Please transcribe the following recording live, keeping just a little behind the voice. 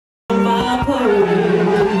my parade.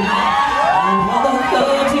 All the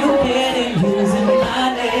clubs you get in using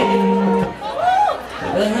my name.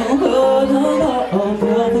 Oh,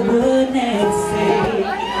 for goodness sake.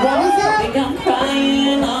 What was that? I think I'm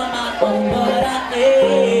crying on my own, but I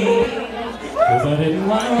ain't. 'Cause I didn't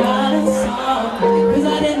want to write a song. 'Cause I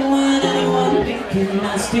didn't want anyone thinking I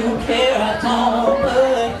still care at all.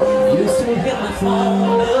 But you still hit my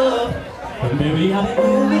phone up. But maybe I've been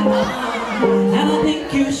moving on. And I think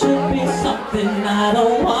you should be something I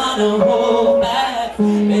don't want to hold back.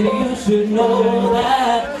 Maybe you should know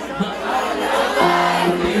that.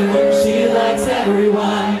 She likes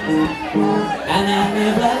everyone. And I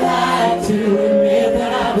never lied to admit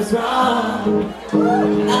that I was wrong.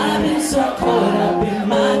 I've been so caught up in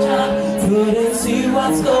my job, couldn't see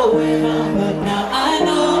what's going on. But now I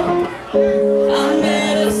know I'm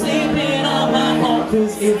better sleeping on my own.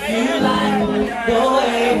 'Cause if you like the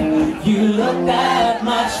way you look that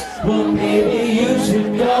much, well maybe you should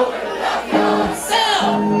go love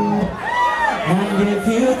yourself. And if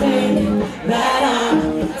you think that I'm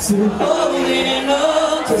still holding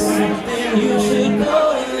on to something, you should go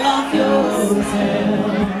and love yourself.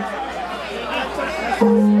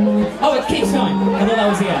 Oh, it keeps going. I thought that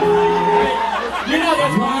was the end. You know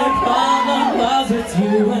that's My problem was it's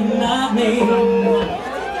you and not me.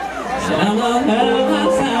 I'm gonna have my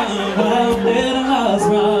time, but I'm little was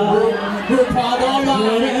wrong. your problem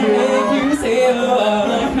Wouldn't make you say a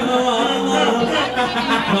word. Come on,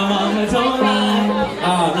 my mama don't lie.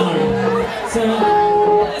 Oh no. So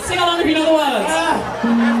Sing along if you know the words.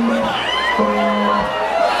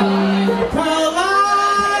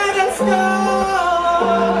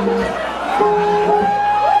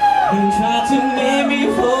 And try to make me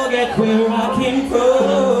forget where I came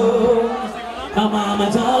from. My mama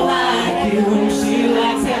don't like you and she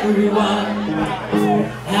likes everyone.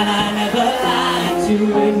 And I never lied to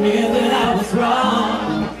admit that I was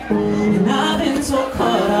wrong. And I've been so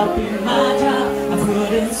caught up in my job, I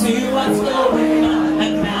couldn't see what's going on.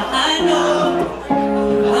 And now I know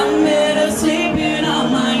I'm better sleeping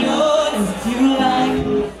on my own. If you like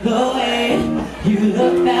the way you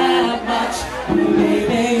look that much,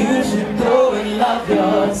 maybe you should go and love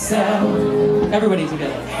yourself. Everybody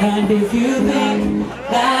together. And if you think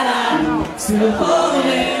that I'm still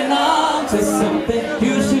holding on to something,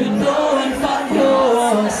 you should go and fuck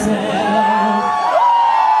yourself.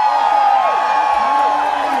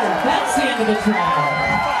 That's the end of the track.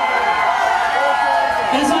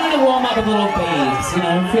 I just wanted to warm up with little beats, you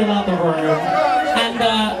know, feel out the room. And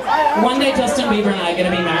one day Justin Bieber and I are going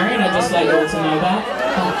to be married. I'd just like you all to know that.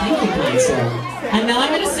 Oh, thank you, Lisa. And now I'm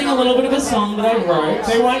going to sing a little bit of a song that I wrote.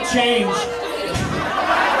 They won't change.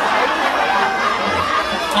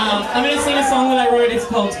 I'm going to sing a song that I wrote. It's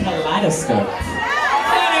called Kaleidoscope.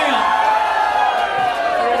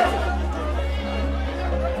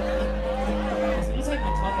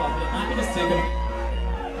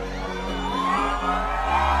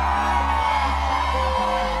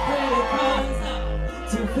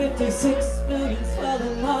 Well,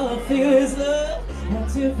 and all I feel is love. A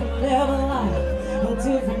different level of life, a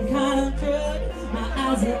different kind of drug. My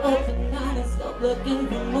eyes are open, non-stop looking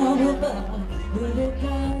from above. But it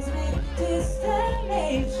comes with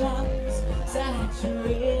destinations,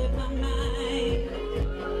 saturate my mind.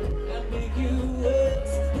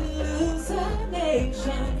 Ambiguous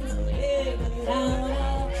hallucinations, living out of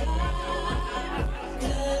time.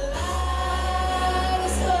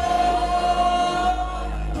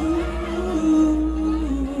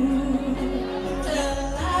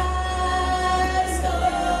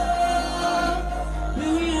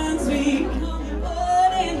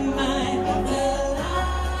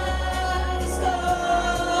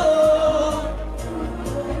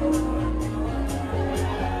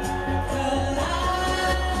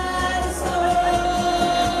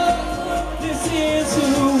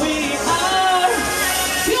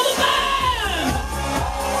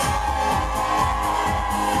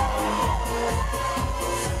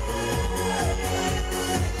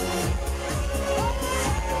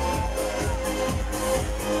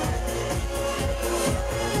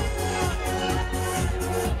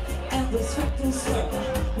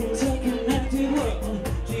 We're taking an empty world,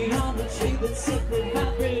 geometry with secret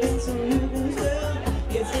vibrations.